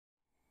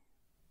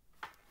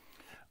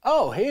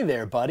Oh, hey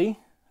there, buddy.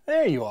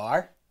 There you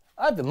are.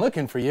 I've been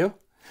looking for you.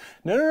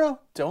 No,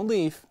 don't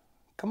leave.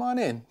 Come on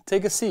in,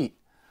 take a seat.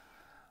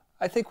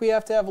 I think we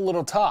have to have a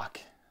little talk.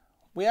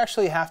 We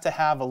actually have to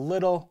have a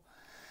little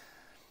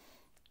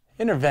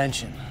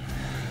intervention.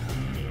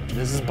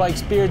 This is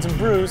Bikes, Beards, and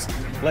Brews.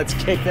 Let's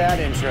kick that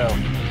intro.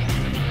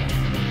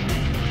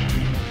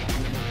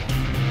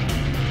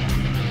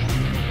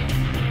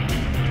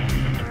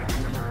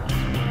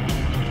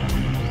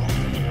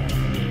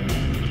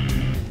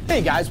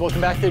 Hey guys,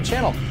 welcome back to the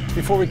channel.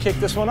 Before we kick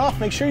this one off,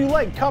 make sure you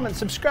like, comment,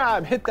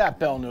 subscribe, hit that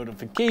bell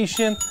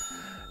notification.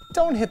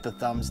 Don't hit the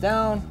thumbs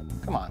down.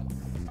 Come on,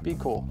 be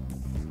cool.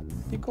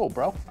 Be cool,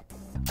 bro.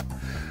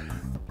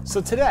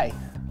 So today,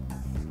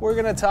 we're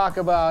gonna talk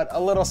about a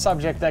little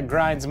subject that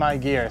grinds my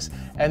gears,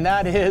 and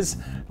that is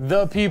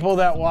the people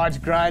that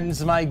watch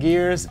Grinds My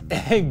Gears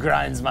and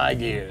Grinds My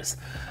Gears.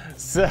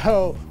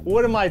 So,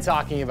 what am I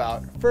talking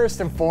about?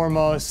 First and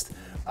foremost,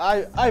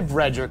 I've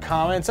read your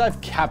comments, I've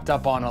kept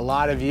up on a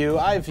lot of you,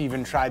 I've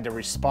even tried to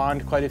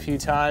respond quite a few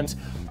times,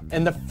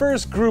 and the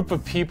first group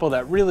of people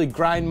that really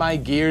grind my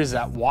gears,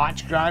 that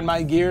watch Grind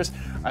My Gears,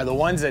 are the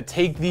ones that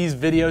take these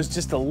videos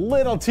just a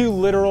little too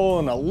literal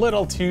and a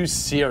little too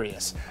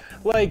serious.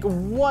 Like,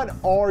 what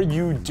are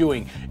you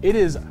doing? It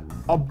is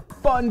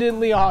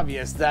abundantly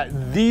obvious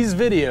that these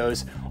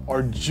videos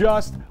are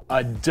just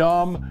a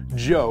dumb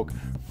joke.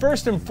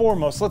 First and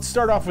foremost, let's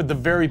start off with the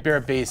very bare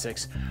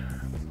basics.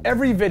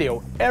 Every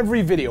video,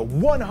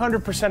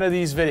 100% of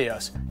these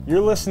videos, you're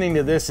listening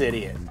to this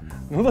idiot.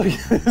 Look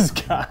at this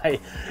guy.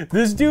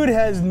 This dude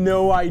has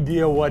no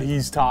idea what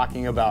he's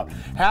talking about.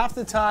 Half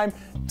the time,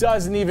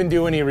 doesn't even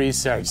do any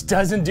research,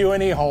 doesn't do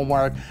any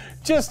homework,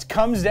 just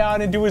comes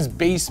down into his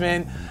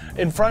basement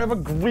in front of a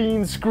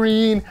green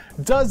screen,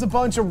 does a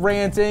bunch of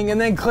ranting,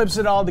 and then clips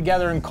it all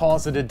together and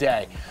calls it a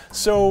day.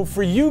 So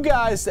for you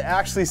guys to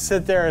actually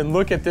sit there and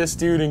look at this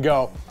dude and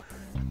go,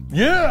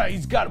 yeah,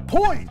 he's got a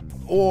point,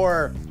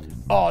 or,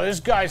 oh, this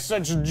guy's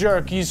such a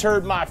jerk, he's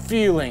hurt my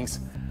feelings.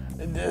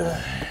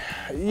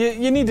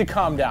 You need to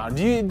calm down.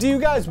 Do you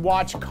guys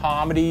watch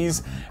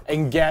comedies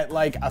and get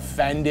like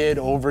offended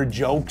over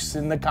jokes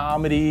in the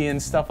comedy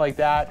and stuff like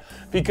that?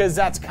 Because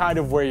that's kind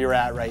of where you're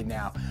at right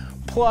now.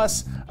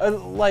 Plus,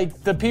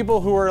 like the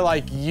people who are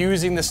like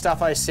using the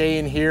stuff I say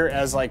in here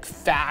as like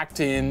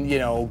fact and, you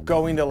know,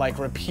 going to like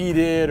repeat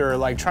it or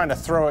like trying to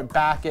throw it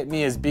back at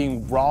me as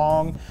being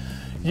wrong.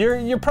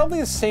 You're probably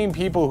the same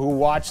people who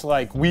watch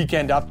like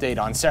Weekend Update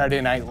on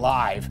Saturday Night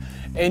Live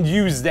and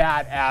use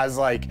that as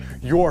like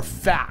your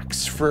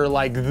facts for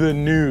like the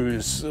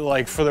news,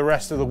 like for the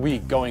rest of the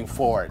week going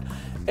forward.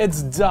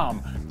 It's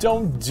dumb.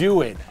 Don't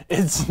do it.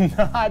 It's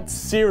not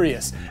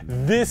serious.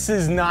 This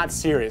is not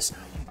serious.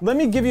 Let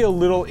me give you a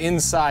little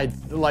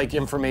inside like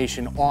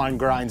information on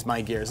Grinds My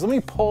Gears. Let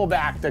me pull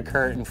back the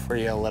curtain for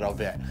you a little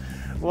bit.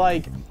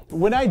 Like,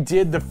 when I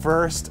did the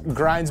first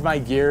Grinds My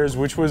Gears,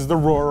 which was the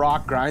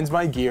Rorock Grinds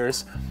My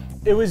Gears,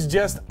 it was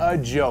just a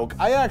joke.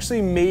 I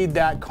actually made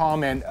that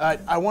comment,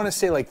 I want to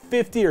say like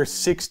 50 or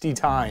 60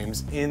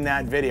 times in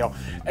that video.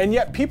 And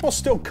yet people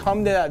still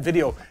come to that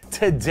video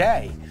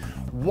today,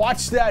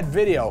 watch that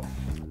video,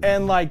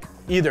 and like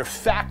either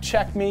fact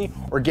check me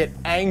or get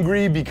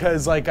angry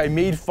because like I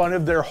made fun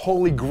of their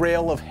holy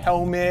grail of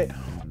helmet,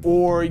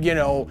 or, you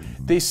know,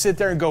 they sit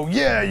there and go,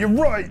 yeah, you're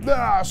right,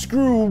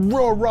 screw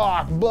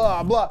Rorock,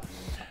 blah, blah.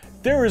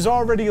 There is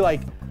already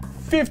like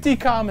 50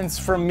 comments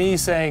from me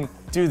saying,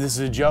 dude, this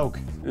is a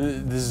joke.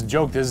 This is a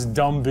joke, this is a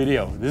dumb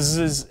video.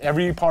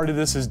 Every part of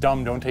this is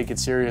dumb, don't take it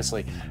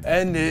seriously.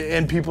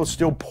 And people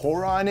still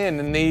pour on in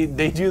and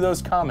they do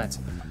those comments.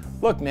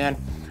 Look, man,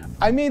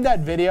 I made that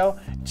video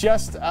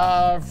just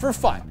for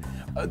fun.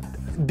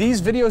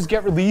 These videos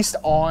get released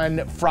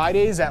on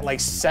Fridays at like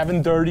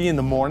 7:30 in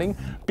the morning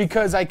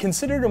because I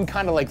considered them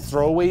kind of like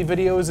throwaway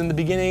videos in the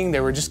beginning.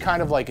 They were just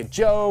kind of like a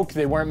joke.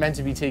 They weren't meant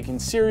to be taken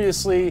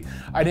seriously.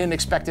 I didn't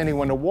expect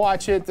anyone to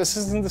watch it. This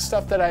isn't the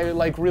stuff that I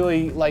like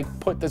really like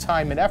put the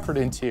time and effort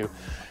into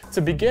to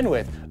begin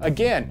with.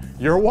 Again,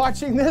 you're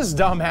watching this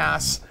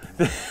dumbass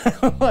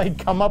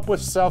like come up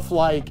with stuff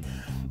like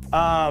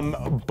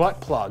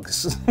butt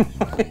plugs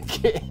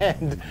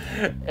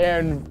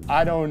and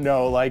I don't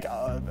know, like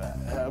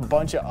a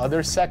bunch of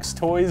other sex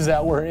toys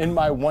that were in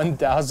my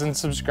 1,000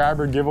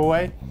 subscriber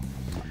giveaway.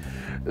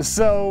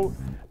 So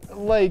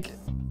like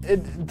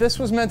this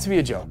was meant to be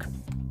a joke.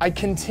 I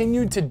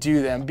continued to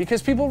do them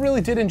because people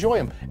really did enjoy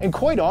them. And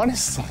quite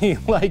honestly,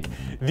 like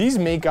these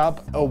make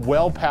up a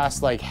well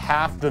past like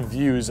half the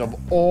views of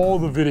all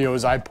the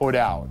videos I put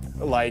out,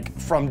 like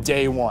from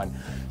day one.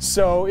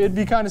 So it'd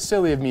be kind of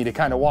silly of me to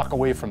kind of walk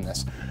away from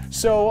this.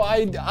 So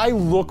I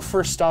look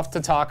for stuff to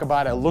talk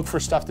about. I look for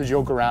stuff to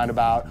joke around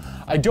about.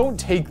 I don't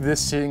take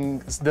this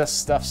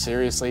stuff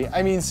seriously.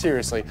 I mean,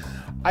 seriously.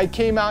 I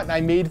came out and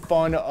I made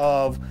fun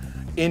of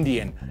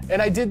Indian.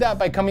 And I did that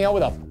by coming out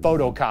with a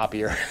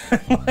photocopier.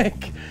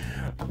 Like,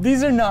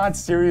 these are not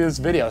serious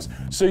videos.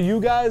 So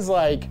you guys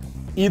like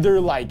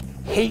either like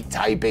hate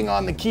typing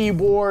on the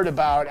keyboard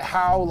about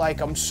how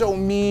like I'm so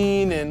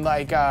mean and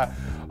like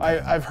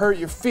I've hurt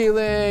your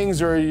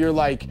feelings, or you're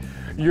like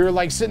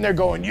sitting there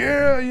going,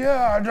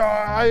 yeah,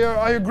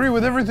 I agree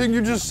with everything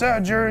you just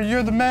said.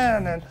 You're the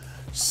man. And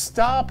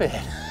stop it.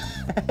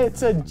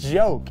 It's a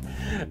joke.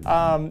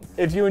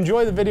 If you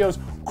enjoy the videos,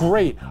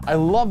 great. I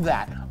love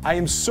that. I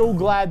am so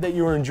glad that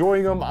you're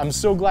enjoying them. I'm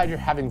so glad you're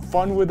having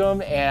fun with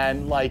them,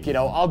 and like, you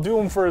know, I'll do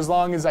them for as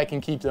long as I can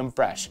keep them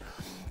fresh.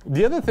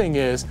 The other thing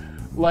is,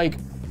 like,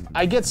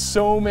 I get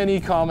so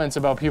many comments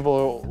about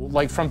people,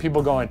 like from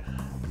people going,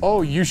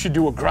 oh, you should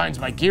do a grinds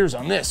my gears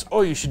on this.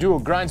 Oh, you should do a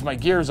grinds my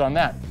gears on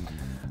that.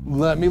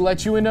 Let me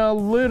let you in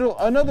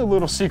another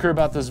little secret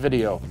about this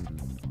video.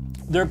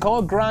 They're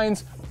called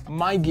grinds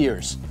my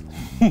gears,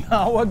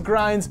 not what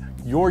grinds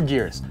your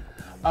gears.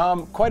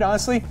 Quite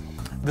honestly,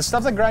 the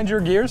stuff that grinds your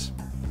gears,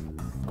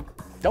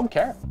 don't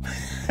care.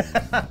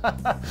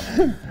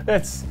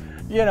 It's,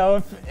 you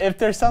know, if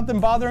there's something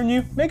bothering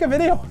you, make a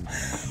video.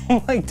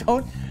 Like,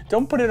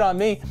 don't put it on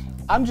me.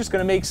 I'm just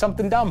gonna make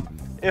something dumb.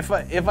 If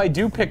I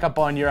do pick up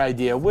on your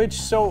idea, which,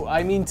 so,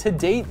 I mean, to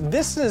date,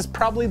 this is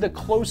probably the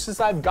closest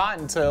I've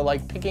gotten to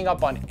like picking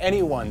up on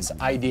anyone's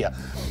idea.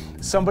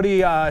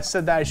 Somebody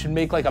said that I should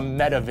make like a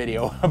meta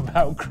video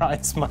about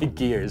grinds my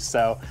gears.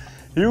 So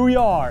here we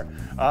are,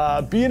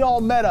 being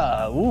all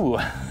meta. Ooh,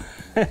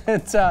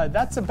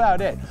 that's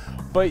about it.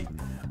 But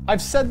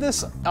I've said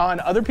this on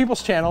other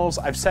people's channels.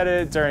 I've said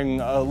it during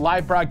a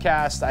live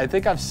broadcast. I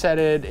think I've said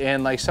it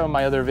in like some of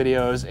my other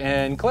videos,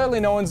 and clearly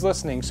no one's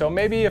listening. So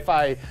maybe if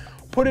I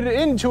put it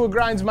into a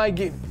grinds my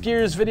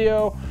gears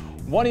video,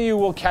 one of you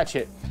will catch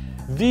it.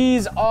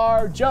 These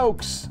are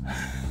jokes.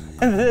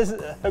 This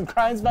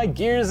grinds my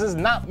gears is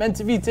not meant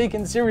to be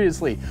taken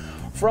seriously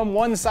from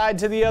one side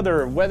to the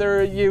other,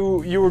 whether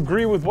you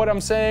agree with what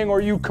I'm saying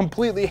or you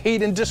completely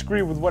hate and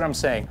disagree with what I'm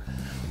saying.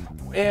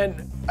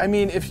 And I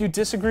mean, if you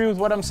disagree with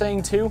what I'm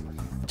saying too,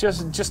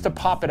 just to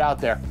pop it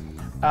out there.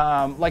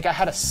 Like I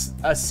had a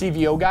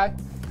CVO guy.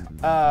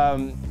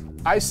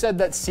 I said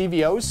that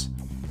CVOs,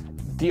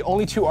 the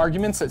only two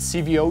arguments that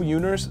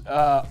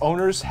CVO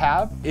owners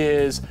have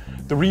is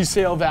the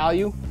resale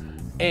value,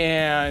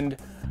 and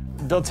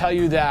they'll tell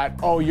you that,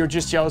 oh, you're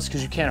just jealous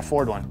because you can't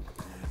afford one.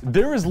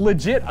 There is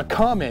legit a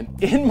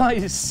comment in my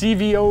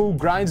CVO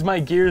grinds my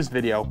gears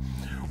video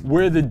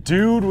where the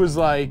dude was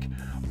like,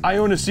 I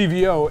own a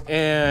CVO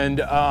and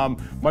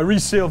my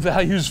resale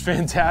value is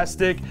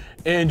fantastic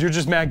and you're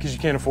just mad because you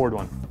can't afford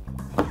one.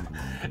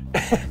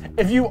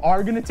 If you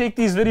are gonna take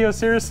these videos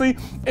seriously,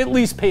 at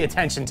least pay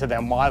attention to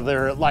them while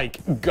they're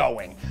like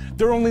going.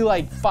 They're only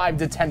like 5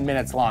 to 10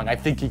 minutes long. I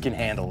think you can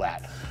handle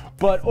that.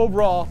 But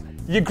overall,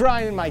 you're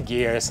grinding my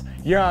gears,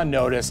 you're on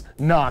notice,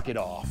 knock it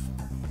off.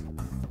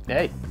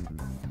 Hey,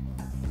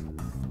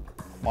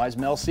 why is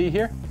Mel C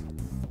here?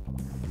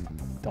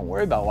 Don't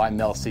worry about why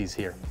Mel C's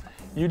here.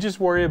 You just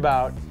worry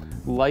about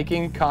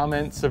liking,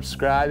 comment,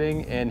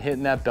 subscribing, and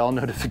hitting that bell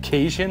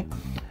notification.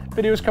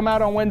 Videos come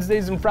out on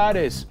Wednesdays and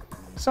Fridays.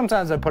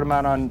 Sometimes I put them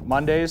out on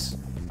Mondays,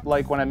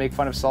 like when I make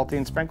fun of Salty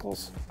and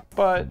Sprinkles,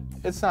 but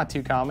it's not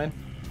too common.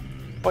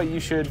 But you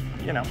should,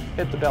 you know,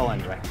 hit the bell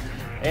anyway.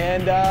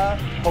 And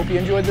hope you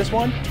enjoyed this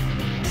one.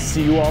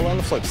 See you all on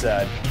the flip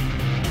side.